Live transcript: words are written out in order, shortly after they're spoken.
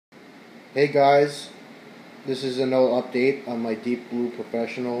Hey guys, this is another update on my Deep Blue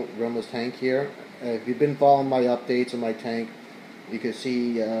Professional Rimless tank here. If you've been following my updates on my tank, you can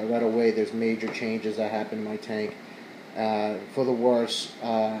see right away there's major changes that happened in my tank for the worse,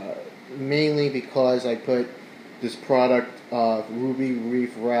 mainly because I put this product, Ruby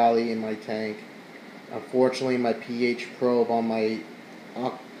Reef Rally, in my tank. Unfortunately, my pH probe on my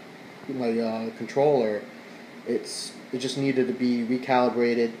controller, it just needed to be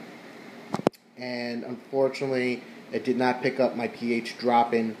recalibrated, and unfortunately it did not pick up my pH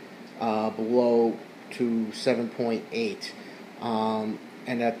dropping below to 7.8,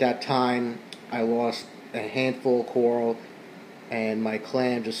 and at that time I lost a handful of coral, and my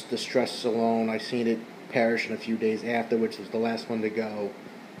clam, just the stress alone, I seen it perish in a few days after, which was the last one to go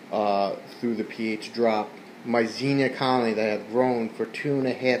through the pH drop. My xenia colony that had grown for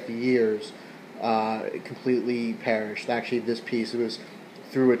 2.5 years completely perished. Actually, this piece, it was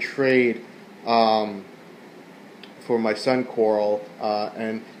through a trade for my sun coral,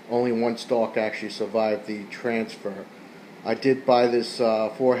 and only one stalk actually survived the transfer. I did buy this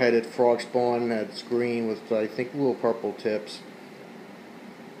four-headed frogspawn that's green with, I think, little purple tips.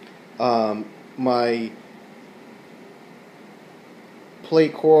 My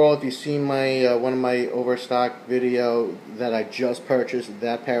plate coral, if you've seen my one of my overstock video that I just purchased,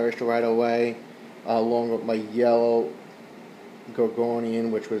 that perished right away, along with my yellow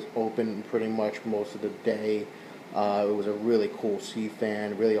gorgonian, which was open pretty much most of the day. It was a really cool sea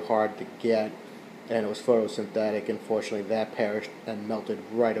fan, really hard to get, and it was photosynthetic. Unfortunately, that perished and melted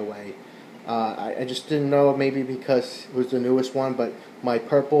right away. I just didn't know, maybe because it was the newest one, but my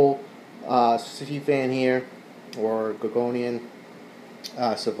purple sea fan here, or gorgonian,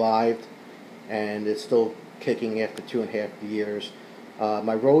 survived, and it's still kicking after 2.5 years.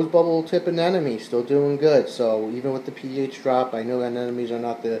 My rose bubble tip anemone still doing good. So even with the pH drop, I know anemones are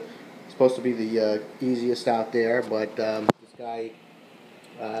not supposed to be the easiest out there, but this guy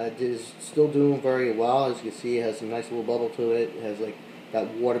is still doing very well. As you can see, it has a nice little bubble to it. It has like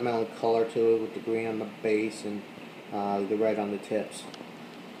that watermelon color to it with the green on the base and the red on the tips.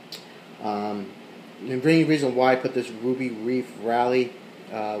 The main reason why I put this Ruby Reef Rally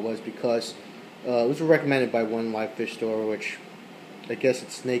was because it was recommended by one live fish store, which I guess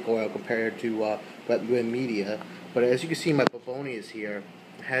it's snake oil compared to wet media. But as you can see, my borbonious here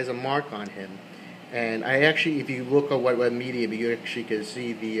has a mark on him. And I actually, if you look at wet media, you actually can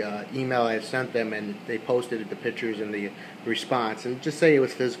see the email I sent them, and they posted the pictures and the response. And just say it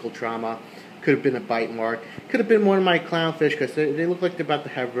was physical trauma. Could have been a bite mark. Could have been one of my clownfish, because they look like they're about to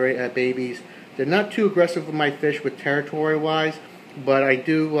have babies. They're not too aggressive with my fish with territory-wise, but I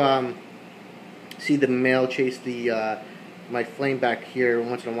do see the male chase my flame back here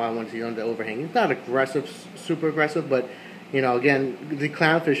once in a while once he's on the overhang. He's not aggressive, super aggressive, but you know, again, the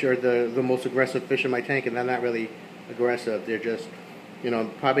clownfish are the most aggressive fish in my tank, and they're not really aggressive. They're just, you know,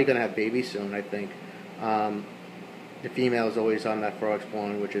 probably going to have babies soon, I think. The female is always on that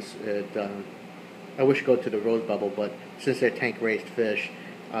frogspawn, which is, I wish to go to the rose bubble, but since they're tank-raised fish,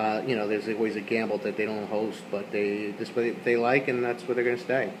 you know, there's always a gamble that they don't host, but this is what they like, and that's where they're going to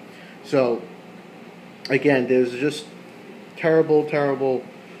stay. So, again, there's just terrible,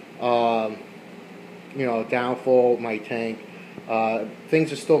 you know, downfall of my tank.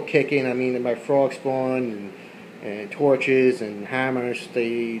 Things are still kicking. I mean, my frogspawn and torches and hammers,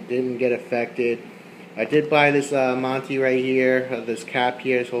 they didn't get affected. I did buy this Monty right here, this cap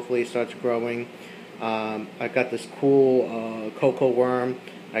here, so hopefully it starts growing. I got this cool coco worm.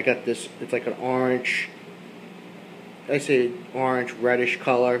 I got this, it's like an orange, I say orange reddish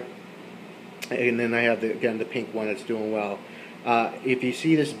color. And then I have, again, the pink one that's doing well. If you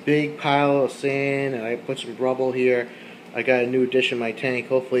see this big pile of sand, and I put some rubble here, I got a new addition in my tank.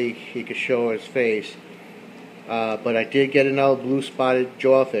 Hopefully he can show his face. But I did get another blue spotted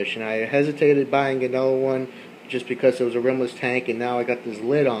jawfish, and I hesitated buying another one just because it was a rimless tank, and now I got this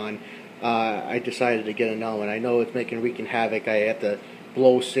lid on. I decided to get another one. I know it's wreaking havoc. I have to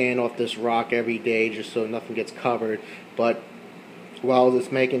blow sand off this rock every day just so nothing gets covered. But while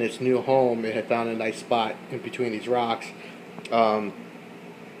it's making its new home, it had found a nice spot in between these rocks.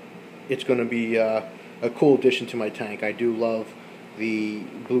 It's going to be a cool addition to my tank. I do love the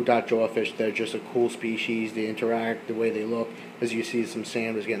blue dot jawfish. They're just a cool species. They interact, the way they look. As you see, some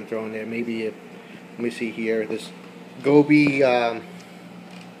sand was getting thrown there. Maybe if, let me see here, this goby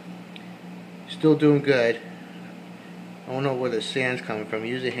still doing good. I don't know where the sand's coming from. It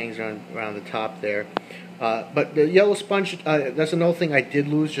usually hangs around the top there. But the yellow sponge, that's another thing I did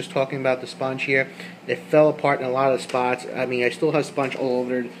lose, just talking about the sponge here. It fell apart in a lot of spots. I mean, I still have sponge all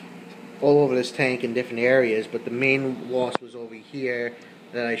over this tank in different areas, but the main loss was over here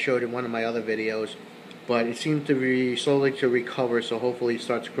that I showed in one of my other videos, but it seems to be slowly to recover, so hopefully it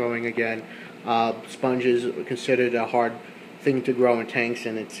starts growing again. Sponges are considered a hard thing to grow in tanks,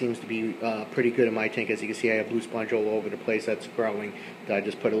 and it seems to be pretty good in my tank. As you can see, I have blue sponge all over the place that's growing. I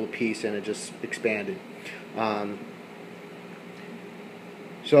just put a little piece and it just expanded.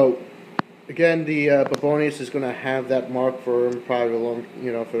 So again, the borbonious is going to have that mark for him probably along,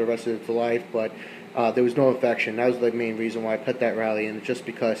 for the rest of its life, but there was no infection. That was the main reason why I put that rally in, just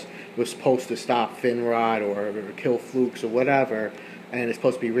because it was supposed to stop fin rot or kill flukes or whatever, and it's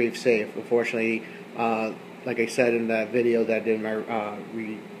supposed to be reef safe. Unfortunately, like I said in that video that I did my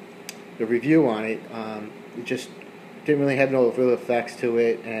the review on it, it just didn't really have no real effects to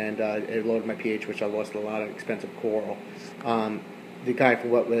it, and it lowered my pH, which I lost a lot of expensive coral. The guy from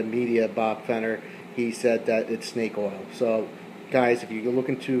Wetland Media, Bob Fenner, he said that it's snake oil. So, guys, if you're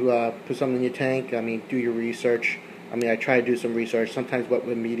looking to put something in your tank, I mean, do your research. I mean, I try to do some research. Sometimes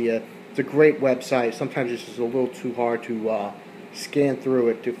Wetland Media, it's a great website. Sometimes it's just a little too hard to scan through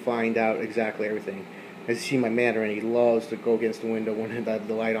it to find out exactly everything. As you see, my mandarin, he loves to go against the window when I have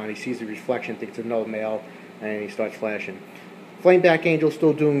the light on. He sees the reflection, thinks it's another male, and he starts flashing. Flameback angel's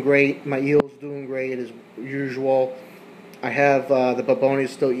still doing great. My eel's doing great as usual. I have the borbonious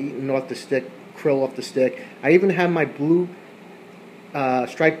still eating off the stick, krill off the stick. I even have my blue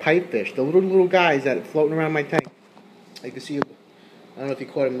striped pipefish, the little guys that are floating around my tank. You can see, I don't know if you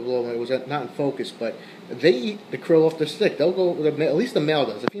caught them below, it was not in focus, but they eat the krill off the stick. They'll go, at least the male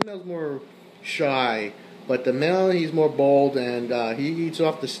does. The female's more shy, but the male, he's more bold, and he eats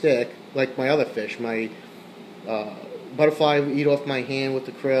off the stick, like my other fish. My butterfly will eat off my hand with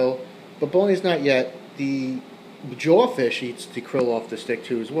the krill. Borbonious not yet. The jawfish eats the krill off the stick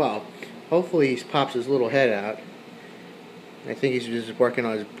too as well. Hopefully he pops his little head out. I think he's just working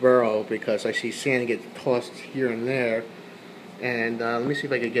on his burrow, because I see sand get tossed here and there. And let me see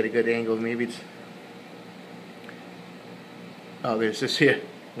if I can get a good angle. Maybe it's... Oh, there's this here.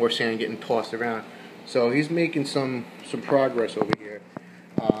 More sand getting tossed around. So he's making some progress over here.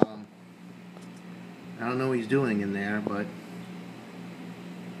 I don't know what he's doing in there, but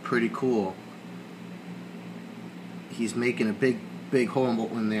pretty cool. He's making a big hole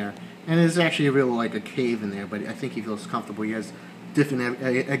in there, and there's actually a real like a cave in there, but I think he feels comfortable. He has different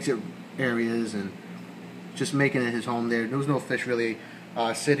exit areas and just making it his home there. There was no fish really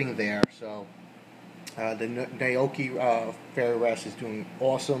sitting there, so the Naoki fairy wrasse is doing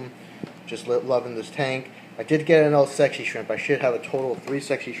awesome. Just loving this tank. I did get another sexy shrimp. I should have a total of 3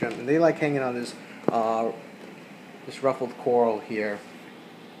 sexy shrimp, and they like hanging on this ruffled coral here.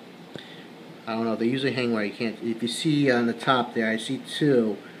 I don't know, they usually hang where you can't. If you see on the top there, I see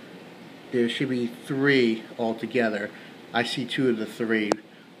 2. There should be 3 altogether. I see 2 of the 3.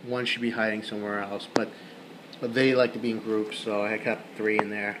 1 should be hiding somewhere else, but they like to be in groups, so I kept 3 in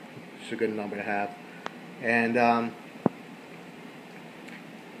there. It's a good number to have. And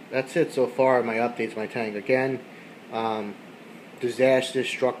that's it so far. My updates, my tank. Again, disaster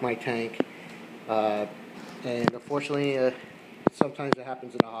struck my tank, and unfortunately, sometimes it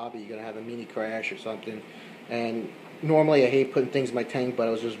happens in a hobby. You're going to have a mini crash or something. And normally I hate putting things in my tank, but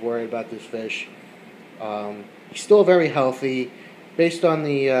I was just worried about this fish. He's still very healthy. Based on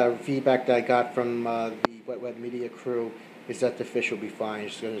the feedback that I got from the Wet Media crew, is that the fish will be fine.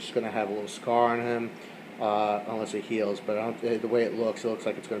 He's just going to have a little scar on him, unless it heals. But the way it looks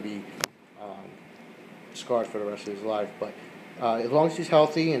like it's going to be scarred for the rest of his life. But as long as he's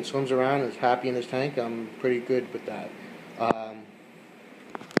healthy and swims around and is happy in his tank, I'm pretty good with that.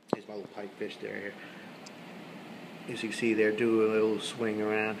 Here's my little pipefish there. As you can see, they're doing a little swing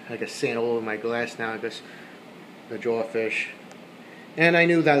around. I got sand all over my glass now. I guess the jawfish. And I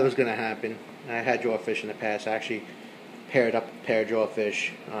knew that was going to happen. I had jawfish in the past. I actually paired up a pair of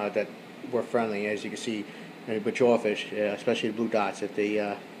jawfish that were friendly, as you can see. But jawfish, especially the blue dots, if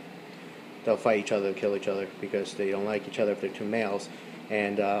they'll fight each other and kill each other because they don't like each other if they're 2 males.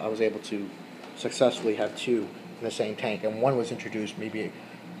 And I was able to successfully have 2 in the same tank, and 1 was introduced maybe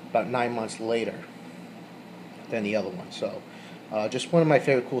about 9 months later than the other one. So just one of my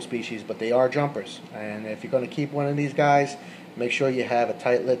favorite cool species, but they are jumpers. And if you're going to keep one of these guys, make sure you have a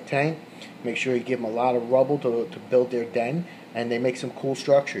tight-lit tank. Make sure you give them a lot of rubble to build their den, and they make some cool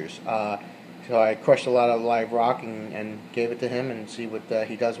structures. So I crushed a lot of live rock and gave it to him and see what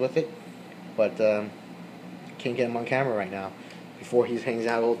he does with it. But can't get him on camera right now. Before he hangs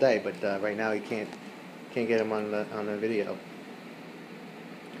out all day, but right now you can't get him on the video.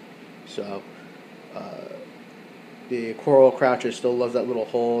 So the coral croucher still loves that little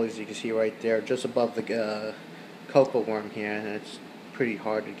hole, as you can see right there, just above the coco worm here, and it's pretty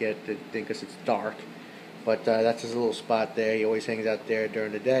hard to get because it's dark. But that's his little spot there. He always hangs out there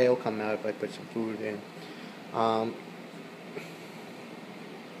during the day. He'll come out if I put some food in.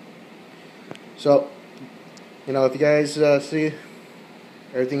 So, you know, if you guys see,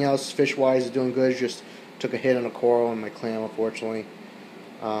 everything else fish-wise is doing good. Just took a hit on a coral and my clam, unfortunately.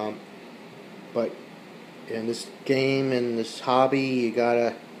 But in this game and this hobby, you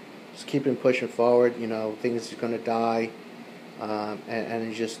gotta just keep it pushing forward. You know, things are gonna die, and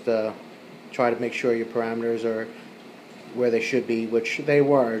you just try to make sure your parameters are where they should be, which they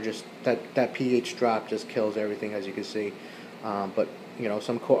were. Just that pH drop just kills everything, as you can see. But you know,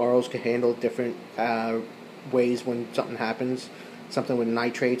 some corals can handle different ways when something happens. Something with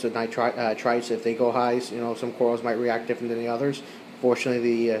nitrates or nitrites, if they go high, you know, some corals might react different than the others.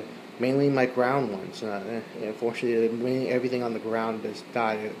 Fortunately, mainly my ground ones. Unfortunately, everything on the ground has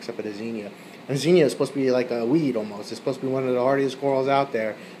died except for the xenia. And xenia is supposed to be like a weed almost. It's supposed to be one of the hardiest corals out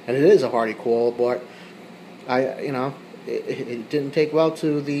there, and it is a hardy coral. But it didn't take well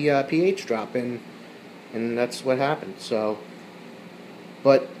to the pH drop, and that's what happened. So,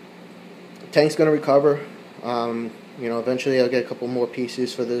 but the tank's gonna recover. You know, eventually I'll get a couple more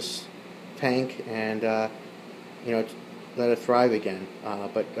pieces for this tank, and you know, let it thrive again.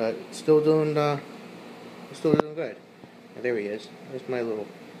 But it's still doing good. And there he is. There's my little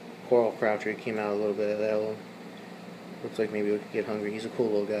coral croucher. He came out a little bit of that. Looks like maybe he'll get hungry. He's a cool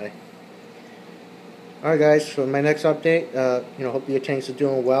little guy. Alright guys, for my next update, you know, hope your tanks are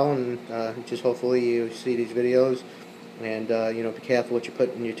doing well, and just hopefully you see these videos, and you know, be careful what you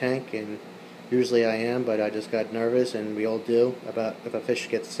put in your tank. And usually I am, but I just got nervous, and we all do, about if a fish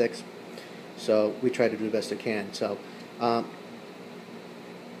gets sick. So we try to do the best we can. So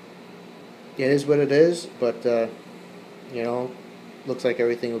it is what it is, but you know, looks like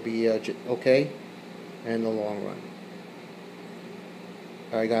everything will be okay in the long run.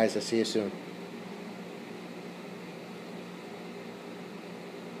 Alright guys, I'll see you soon.